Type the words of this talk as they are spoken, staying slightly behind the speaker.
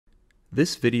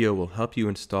This video will help you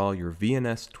install your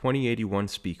VNS2081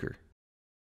 speaker.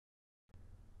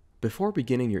 Before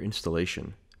beginning your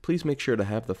installation, please make sure to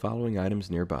have the following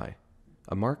items nearby: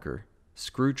 a marker,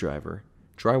 screwdriver,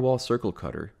 drywall circle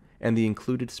cutter, and the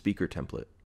included speaker template.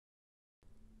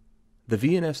 The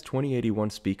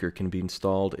VNS2081 speaker can be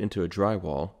installed into a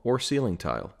drywall or ceiling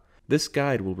tile. This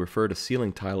guide will refer to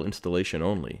ceiling tile installation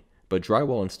only, but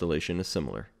drywall installation is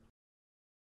similar.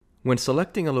 When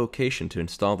selecting a location to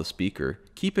install the speaker,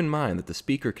 keep in mind that the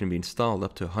speaker can be installed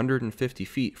up to 150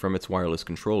 feet from its wireless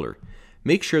controller.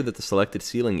 Make sure that the selected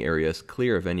ceiling area is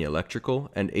clear of any electrical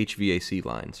and HVAC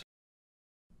lines.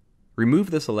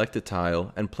 Remove the selected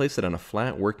tile and place it on a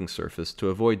flat working surface to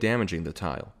avoid damaging the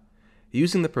tile.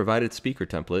 Using the provided speaker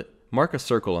template, mark a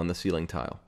circle on the ceiling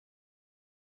tile.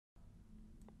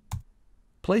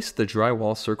 Place the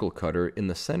drywall circle cutter in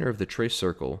the center of the trace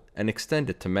circle and extend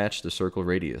it to match the circle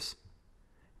radius.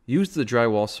 Use the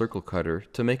drywall circle cutter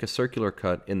to make a circular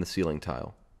cut in the ceiling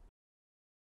tile.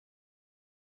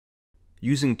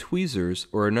 Using tweezers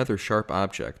or another sharp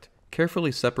object,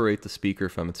 carefully separate the speaker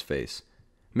from its face.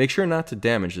 Make sure not to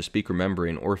damage the speaker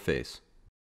membrane or face.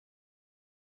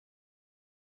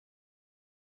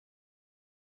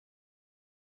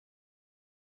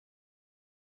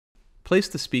 Place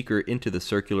the speaker into the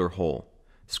circular hole.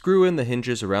 Screw in the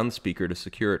hinges around the speaker to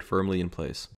secure it firmly in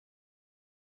place.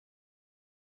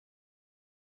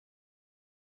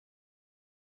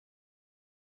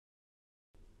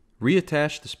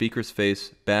 Reattach the speaker's face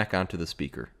back onto the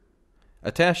speaker.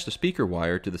 Attach the speaker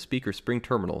wire to the speaker spring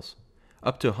terminals.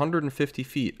 Up to 150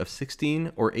 feet of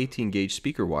 16 or 18 gauge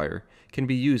speaker wire can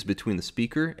be used between the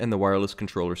speaker and the wireless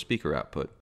controller speaker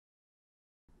output.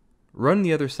 Run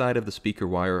the other side of the speaker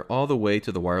wire all the way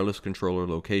to the wireless controller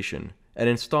location and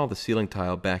install the ceiling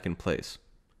tile back in place.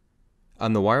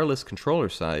 On the wireless controller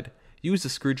side, use the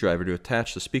screwdriver to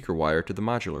attach the speaker wire to the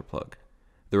modular plug.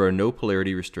 There are no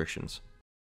polarity restrictions.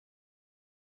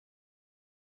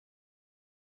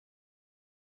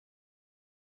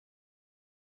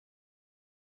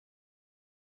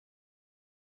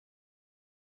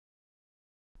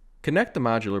 Connect the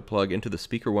modular plug into the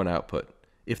speaker 1 output.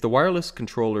 If the wireless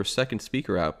controller's second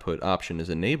speaker output option is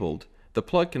enabled, the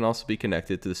plug can also be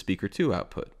connected to the speaker 2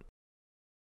 output.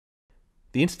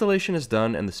 The installation is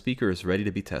done and the speaker is ready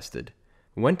to be tested.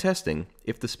 When testing,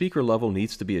 if the speaker level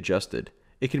needs to be adjusted,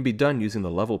 it can be done using the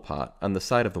level pot on the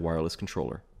side of the wireless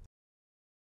controller.